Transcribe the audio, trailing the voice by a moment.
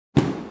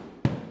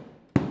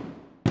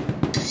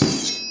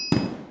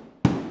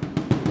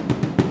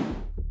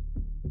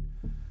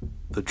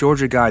The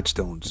Georgia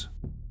Guidestones,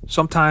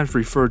 sometimes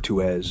referred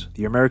to as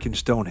the American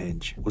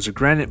Stonehenge, was a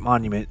granite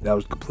monument that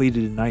was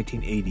completed in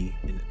 1980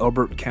 in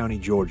Elbert County,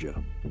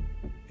 Georgia.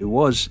 It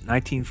was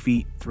 19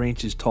 feet 3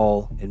 inches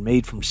tall and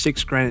made from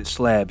 6 granite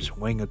slabs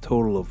weighing a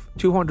total of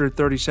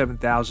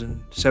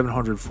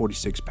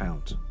 237,746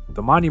 pounds.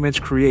 The monument's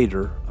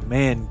creator, a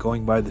man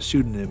going by the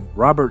pseudonym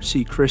Robert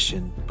C.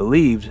 Christian,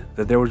 believed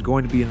that there was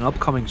going to be an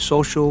upcoming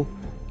social,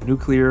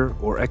 nuclear,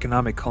 or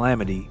economic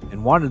calamity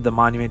and wanted the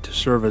monument to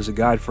serve as a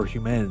guide for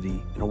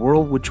humanity in a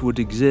world which would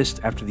exist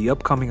after the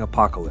upcoming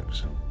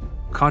apocalypse.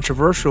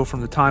 Controversial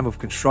from the time of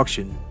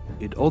construction,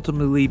 it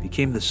ultimately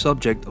became the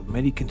subject of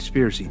many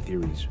conspiracy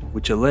theories,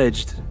 which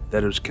alleged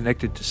that it was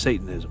connected to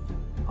Satanism.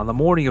 On the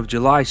morning of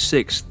July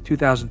 6,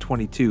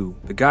 2022,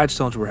 the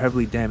Guidestones were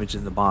heavily damaged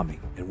in the bombing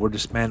and were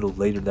dismantled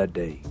later that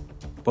day.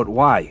 But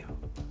why?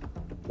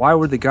 Why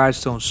were the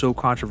Guidestones so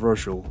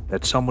controversial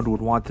that someone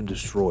would want them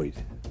destroyed?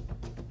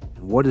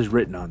 And what is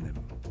written on them?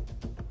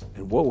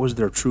 And what was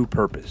their true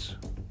purpose?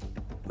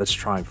 Let's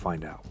try and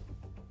find out.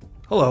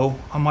 Hello,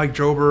 I'm Mike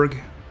Droberg,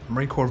 a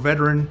Marine Corps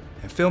veteran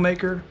and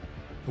filmmaker,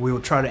 and we will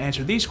try to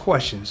answer these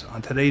questions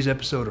on today's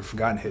episode of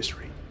Forgotten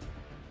History.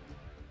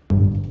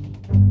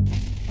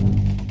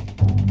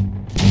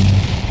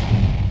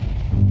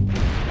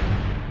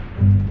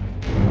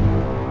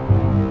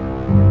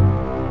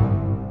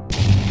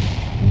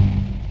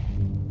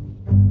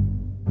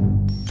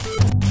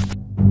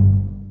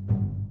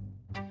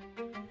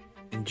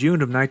 In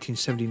June of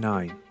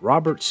 1979,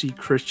 Robert C.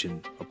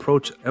 Christian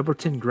approached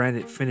Elbert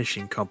Granite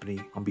Finishing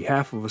Company on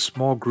behalf of a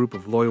small group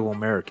of loyal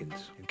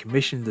Americans and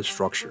commissioned the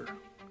structure.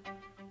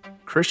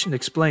 Christian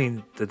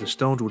explained that the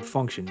stones would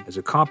function as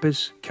a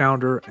compass,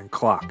 calendar, and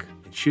clock,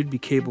 and should be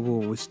capable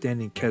of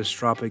withstanding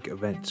catastrophic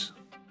events.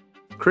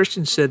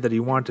 Christian said that he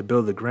wanted to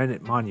build a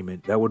granite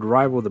monument that would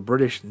rival the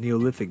British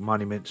Neolithic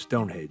monument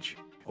Stonehenge,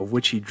 of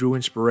which he drew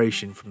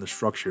inspiration from the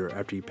structure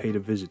after he paid a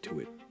visit to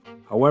it.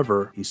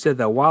 However, he said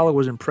that while it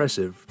was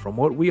impressive, from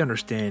what we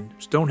understand,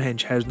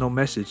 Stonehenge has no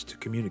message to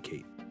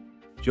communicate.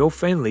 Joe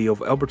Fenley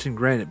of Elbert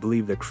Granite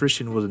believed that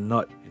Christian was a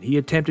nut, and he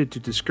attempted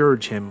to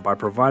discourage him by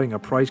providing a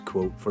price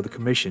quote for the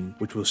commission,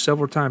 which was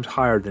several times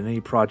higher than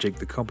any project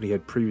the company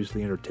had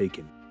previously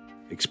undertaken,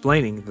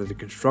 explaining that the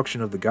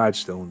construction of the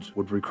Guidestones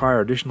would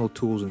require additional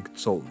tools and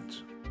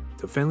consultants.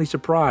 To Fenley's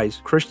surprise,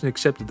 Christian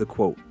accepted the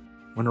quote.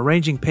 When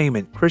arranging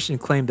payment, Christian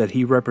claimed that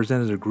he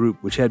represented a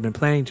group which had been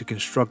planning to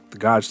construct the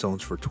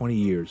Guidestones for 20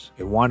 years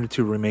and wanted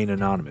to remain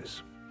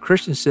anonymous.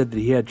 Christian said that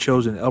he had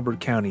chosen Elbert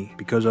County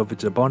because of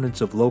its abundance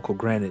of local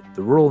granite,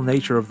 the rural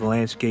nature of the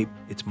landscape,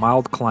 its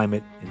mild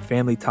climate, and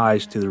family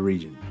ties to the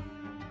region.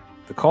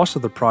 The cost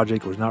of the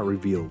project was not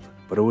revealed,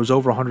 but it was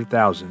over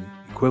 $100,000,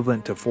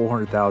 equivalent to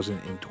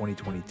 $400,000 in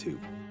 2022.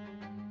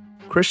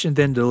 Christian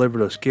then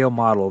delivered a scale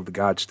model of the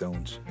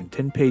Guidestones and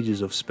 10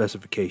 pages of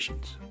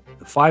specifications.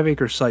 The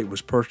 5-acre site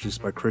was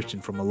purchased by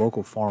Christian from a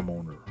local farm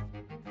owner.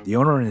 The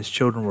owner and his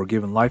children were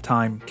given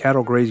lifetime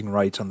cattle grazing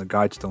rights on the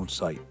Guidestone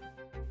site.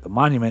 The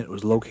monument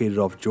was located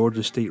off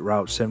Georgia State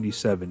Route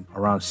 77,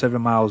 around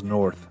 7 miles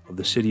north of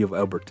the city of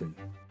Elberton.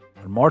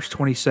 On March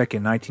 22,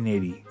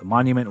 1980, the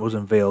monument was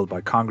unveiled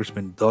by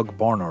Congressman Doug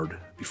Barnard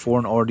before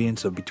an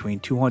audience of between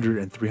 200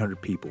 and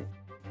 300 people.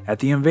 At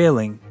the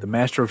unveiling, the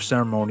Master of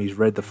Ceremonies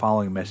read the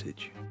following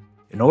message.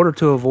 In order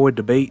to avoid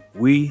debate,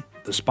 we,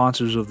 the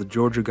sponsors of the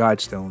Georgia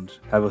Guidestones,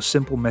 have a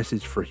simple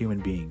message for human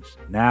beings,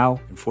 now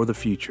and for the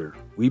future.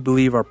 We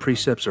believe our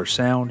precepts are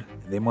sound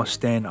and they must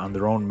stand on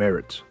their own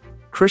merits.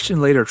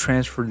 Christian later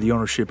transferred the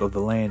ownership of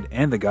the land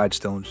and the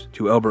Guidestones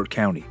to Elbert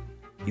County.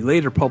 He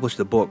later published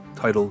a book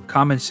titled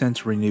Common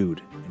Sense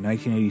Renewed in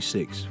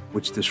 1986,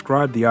 which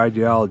described the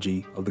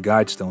ideology of the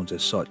Guidestones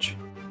as such.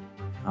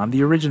 I'm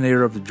the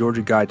originator of the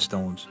Georgia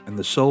Guidestones and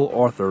the sole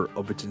author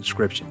of its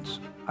inscriptions.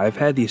 I have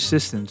had the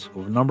assistance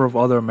of a number of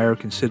other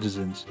American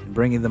citizens in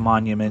bringing the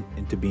monument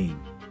into being.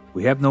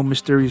 We have no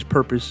mysterious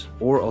purpose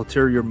or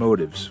ulterior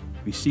motives.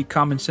 We seek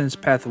common sense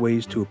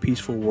pathways to a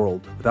peaceful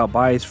world without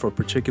bias for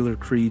particular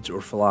creeds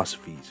or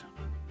philosophies.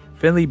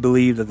 Fenley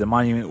believed that the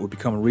monument would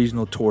become a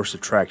regional tourist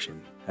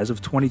attraction. As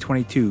of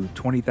 2022,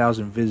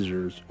 20,000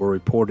 visitors were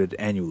reported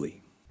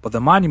annually. But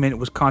the monument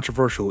was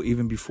controversial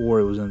even before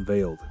it was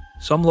unveiled.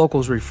 Some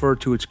locals referred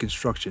to its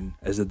construction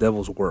as the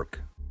devil's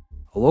work.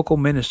 A local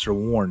minister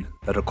warned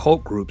that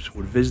occult groups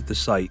would visit the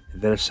site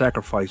and that a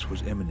sacrifice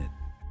was imminent.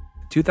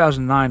 A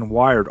 2009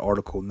 Wired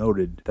article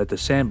noted that the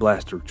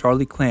sandblaster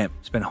Charlie Clamp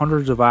spent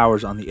hundreds of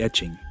hours on the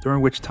etching,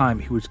 during which time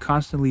he was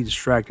constantly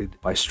distracted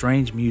by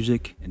strange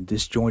music and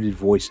disjointed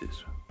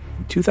voices.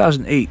 In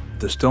 2008,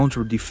 the stones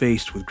were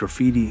defaced with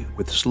graffiti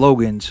with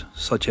slogans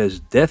such as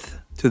 "Death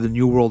to the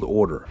New World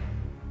Order."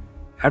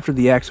 After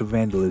the acts of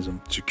vandalism,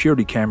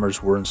 security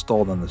cameras were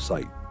installed on the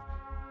site.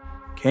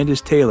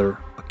 Candace Taylor,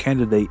 a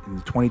candidate in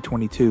the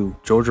 2022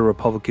 Georgia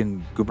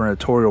Republican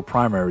gubernatorial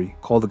primary,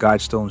 called the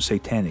Guidestones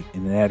satanic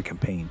in an ad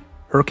campaign.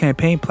 Her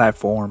campaign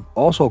platform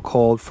also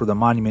called for the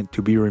monument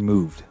to be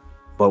removed.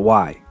 But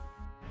why?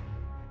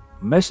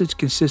 A message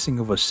consisting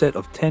of a set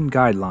of 10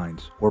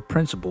 guidelines or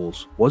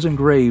principles was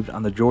engraved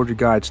on the Georgia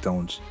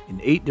Guidestones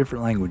in 8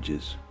 different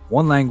languages,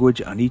 one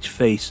language on each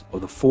face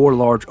of the 4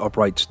 large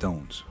upright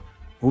stones.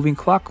 Moving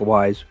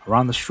clockwise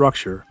around the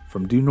structure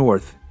from due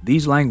north,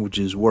 these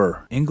languages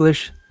were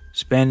English,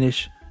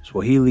 Spanish,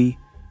 Swahili,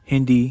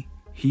 Hindi,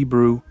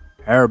 Hebrew,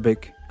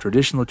 Arabic,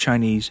 traditional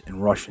Chinese,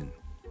 and Russian.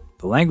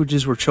 The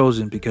languages were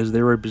chosen because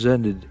they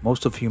represented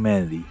most of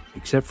humanity,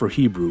 except for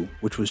Hebrew,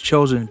 which was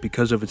chosen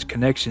because of its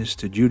connections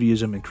to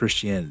Judaism and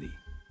Christianity.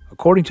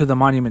 According to the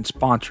monument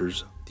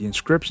sponsors, the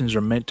inscriptions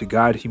are meant to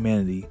guide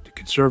humanity to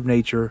conserve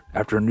nature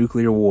after a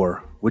nuclear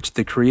war, which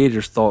the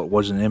creators thought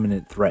was an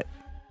imminent threat.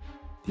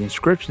 The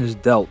inscriptions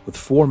dealt with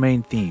 4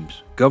 main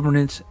themes: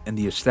 governance and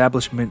the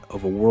establishment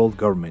of a world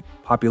government,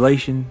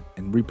 population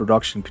and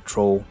reproduction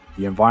control,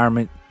 the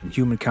environment, and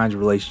humankind's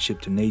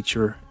relationship to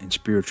nature and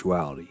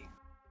spirituality.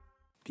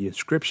 The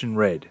inscription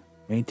read,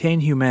 "Maintain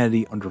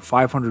humanity under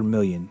 500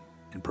 million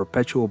in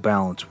perpetual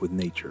balance with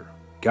nature.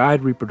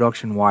 Guide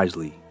reproduction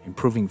wisely,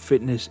 improving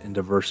fitness and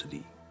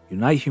diversity.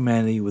 Unite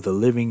humanity with a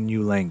living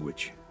new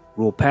language.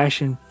 Rule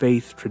passion,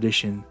 faith,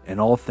 tradition, and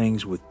all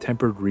things with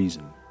tempered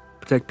reason.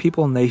 Protect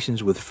people and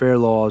nations with fair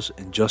laws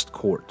and just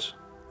courts.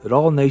 Let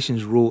all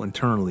nations rule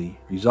internally,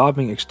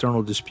 resolving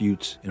external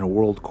disputes in a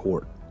world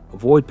court.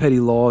 Avoid petty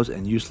laws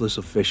and useless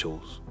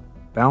officials.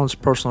 Balance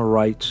personal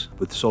rights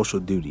with social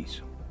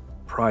duties.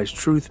 Prize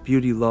truth,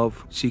 beauty,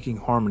 love, seeking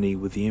harmony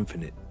with the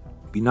infinite.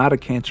 Be not a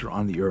cancer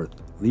on the earth.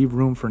 Leave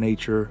room for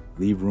nature,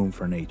 leave room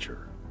for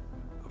nature."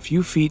 A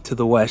few feet to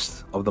the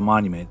west of the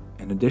monument,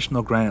 an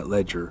additional granite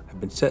ledger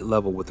had been set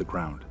level with the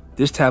ground.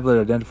 This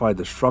tablet identified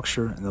the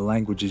structure and the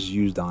languages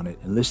used on it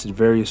and listed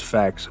various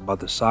facts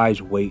about the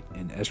size, weight,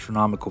 and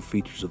astronomical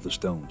features of the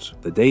stones,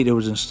 the date it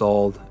was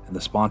installed, and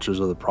the sponsors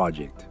of the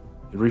project.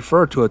 It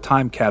referred to a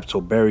time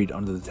capsule buried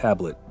under the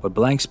tablet, but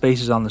blank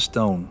spaces on the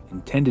stone,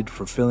 intended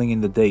for filling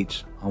in the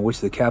dates on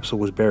which the capsule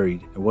was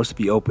buried and was to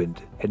be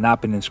opened, had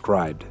not been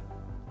inscribed,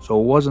 so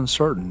it was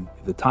uncertain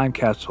if the time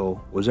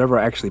capsule was ever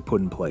actually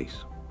put in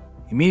place.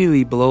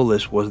 Immediately below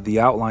this was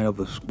the outline of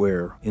the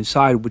square,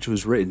 inside which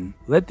was written,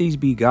 "Let these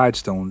be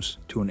guidestones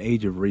to an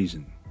age of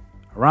reason."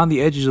 Around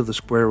the edges of the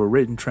square were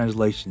written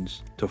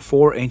translations to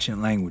 4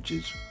 ancient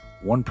languages,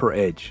 one per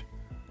edge.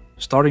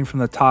 Starting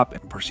from the top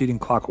and proceeding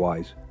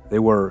clockwise, they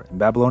were in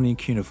Babylonian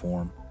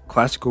cuneiform,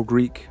 Classical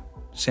Greek,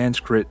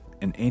 Sanskrit,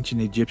 and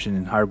Ancient Egyptian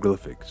in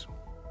hieroglyphics.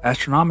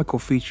 Astronomical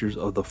features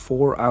of the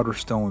 4 outer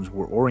stones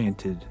were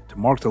oriented to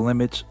mark the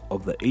limits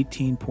of the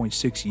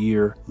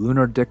 18.6-year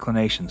lunar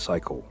declination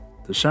cycle.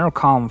 The central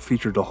column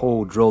featured a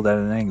hole drilled at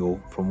an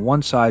angle from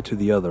one side to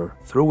the other,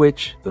 through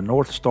which the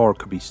North Star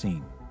could be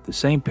seen. The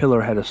same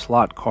pillar had a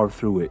slot carved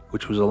through it,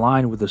 which was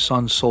aligned with the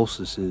sun's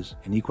solstices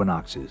and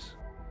equinoxes.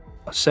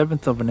 A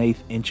 1/7 of an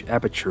 1/8 inch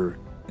aperture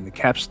in the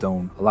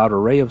capstone allowed a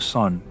ray of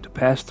sun to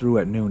pass through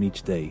at noon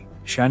each day,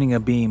 shining a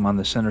beam on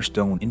the center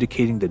stone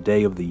indicating the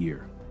day of the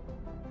year.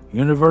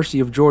 University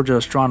of Georgia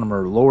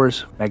astronomer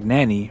Loris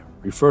Magnani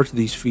referred to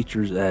these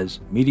features as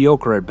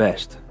mediocre at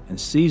best and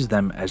sees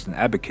them as an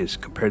abacus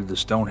compared to the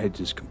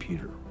Stonehenge's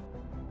computer.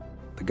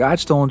 The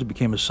Guidestones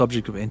became a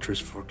subject of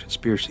interest for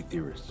conspiracy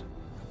theorists.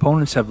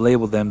 Opponents have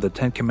labeled them the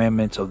 10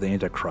 Commandments of the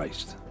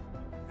Antichrist.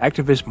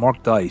 Activist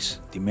Mark Dice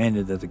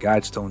demanded that the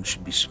Guidestones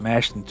should be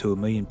smashed into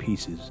 1,000,000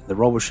 pieces and the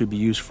rubble should be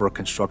used for a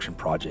construction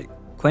project,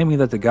 claiming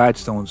that the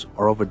Guidestones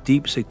are of a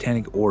deep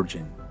satanic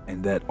origin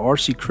and that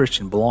R.C.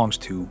 Christian belongs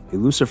to a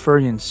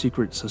Luciferian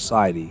secret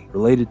society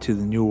related to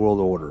the New World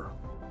Order.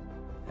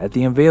 At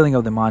the unveiling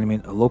of the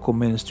monument, a local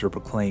minister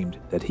proclaimed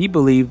that he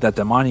believed that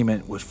the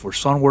monument was for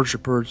sun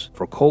worshippers,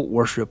 for cult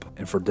worship,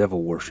 and for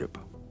devil worship.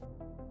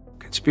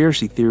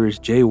 Conspiracy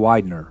theorist Jay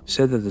Widener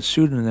said that the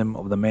pseudonym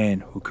of the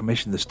man who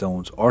commissioned the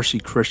stones, R.C.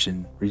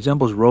 Christian,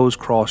 resembles Rose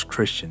Cross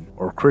Christian,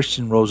 or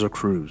Christian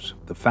Rosicrucians,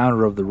 the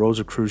founder of the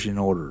Rosicrucian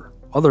order.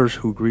 Others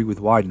who agree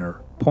with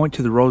Widener point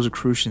to the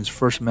Rosicrucians'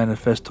 first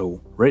manifesto,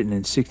 written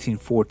in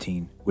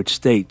 1614, which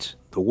states,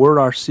 "The word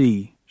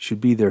R.C. should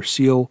be their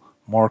seal,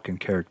 mark, and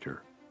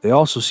character." They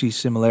also see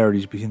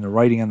similarities between the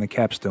writing on the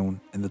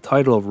capstone and the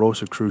title of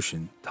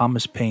Rosicrucian,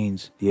 Thomas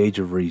Paine's The Age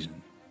of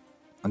Reason.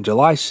 On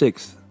July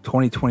 6,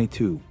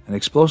 2022, an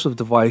explosive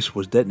device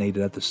was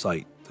detonated at the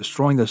site,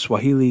 destroying the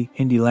Swahili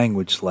Hindi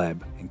language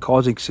slab and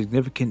causing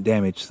significant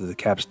damage to the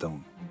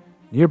capstone.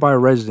 Nearby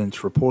residents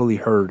reportedly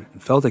heard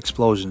and felt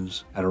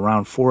explosions at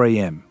around 4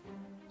 a.m.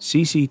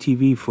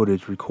 CCTV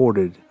footage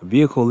recorded a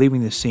vehicle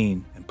leaving the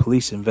scene and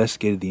police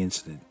investigated the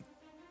incident.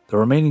 The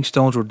remaining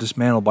stones were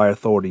dismantled by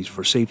authorities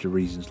for safety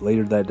reasons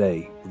later that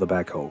day with a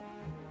backhoe.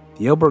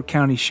 The Elbert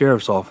County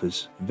Sheriff's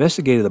Office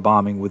investigated the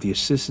bombing with the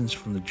assistance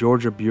from the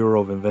Georgia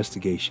Bureau of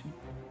Investigation.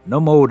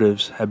 No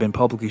motives have been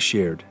publicly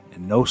shared,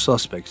 and no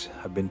suspects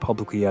have been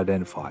publicly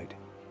identified.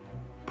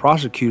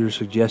 Prosecutors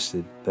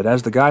suggested that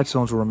as the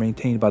Guidestones were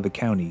maintained by the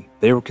county,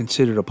 they were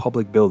considered a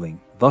public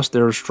building, thus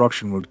their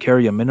destruction would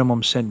carry a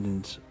minimum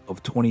sentence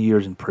of 20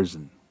 years in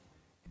prison.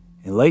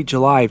 In late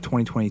July of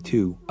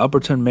 2022,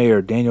 Elberton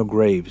Mayor Daniel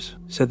Graves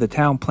said the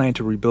town planned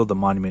to rebuild the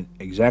monument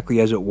exactly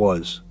as it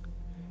was.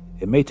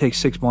 It may take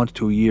 6 months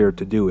to a year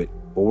to do it,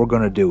 but we're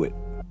going to do it.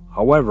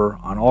 However,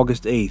 on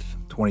August 8th,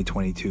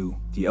 2022,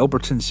 the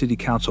Elberton City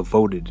Council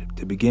voted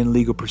to begin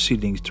legal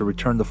proceedings to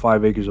return the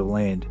 5 acres of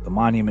land the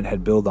monument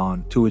had built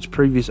on to its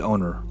previous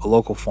owner, a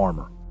local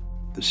farmer.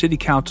 The City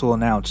Council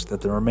announced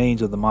that the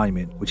remains of the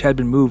monument, which had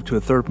been moved to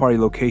a third-party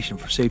location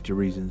for safety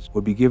reasons,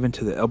 would be given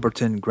to the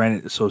Elberton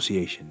Granite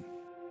Association.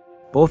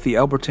 Both the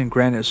Elberton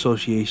Granite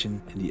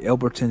Association and the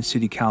Elberton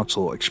City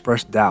Council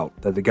expressed doubt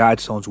that the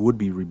Guidestones would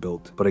be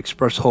rebuilt, but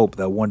expressed hope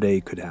that one day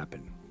it could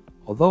happen.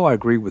 Although I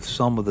agree with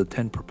some of the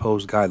 10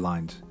 proposed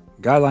guidelines,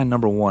 guideline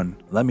number 1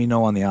 let me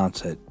know on the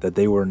onset that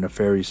they were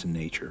nefarious in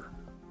nature.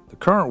 The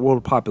current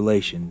world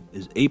population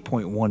is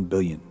 8.1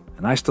 billion,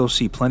 and I still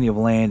see plenty of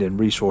land and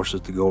resources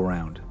to go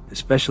around,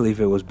 especially if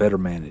it was better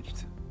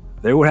managed.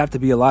 There would have to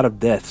be a lot of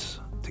deaths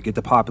to get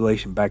the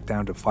population back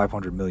down to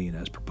 500 million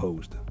as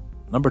proposed.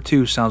 Number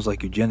 2 sounds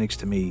like eugenics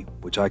to me,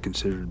 which I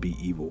consider to be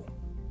evil.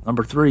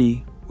 Number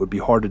 3 would be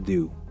hard to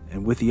do,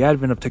 and with the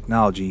advent of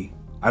technology,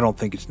 I don't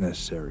think it's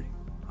necessary.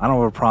 I don't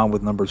have a problem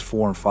with numbers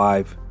 4 and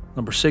 5.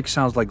 Number 6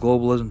 sounds like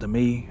globalism to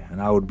me, and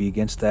I would be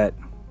against that.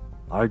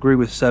 I agree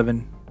with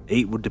 7.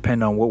 8 would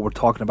depend on what we're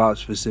talking about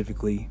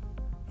specifically.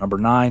 Number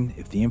 9,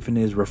 if the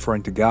infinite is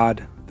referring to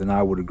God, then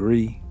I would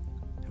agree.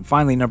 And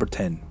finally, number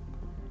 10.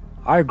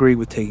 I agree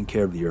with taking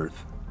care of the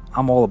earth.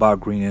 I'm all about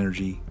green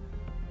energy,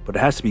 but it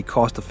has to be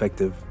cost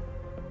effective,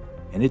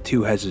 and it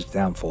too has its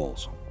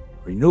downfalls.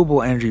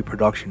 Renewable energy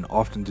production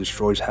often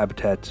destroys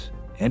habitats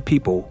and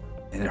people,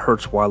 and it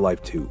hurts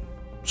wildlife too.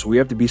 So we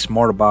have to be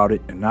smart about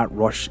it and not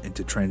rush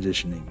into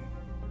transitioning.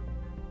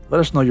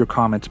 Let us know your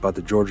comments about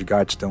the Georgia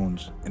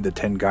Guidestones and the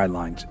 10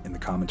 guidelines in the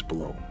comments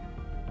below.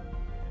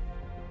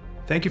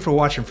 Thank you for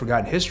watching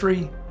Forgotten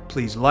History.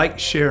 Please like,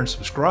 share, and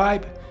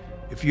subscribe.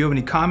 If you have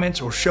any comments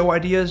or show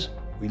ideas,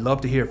 we'd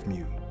love to hear from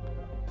you.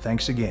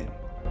 Thanks again.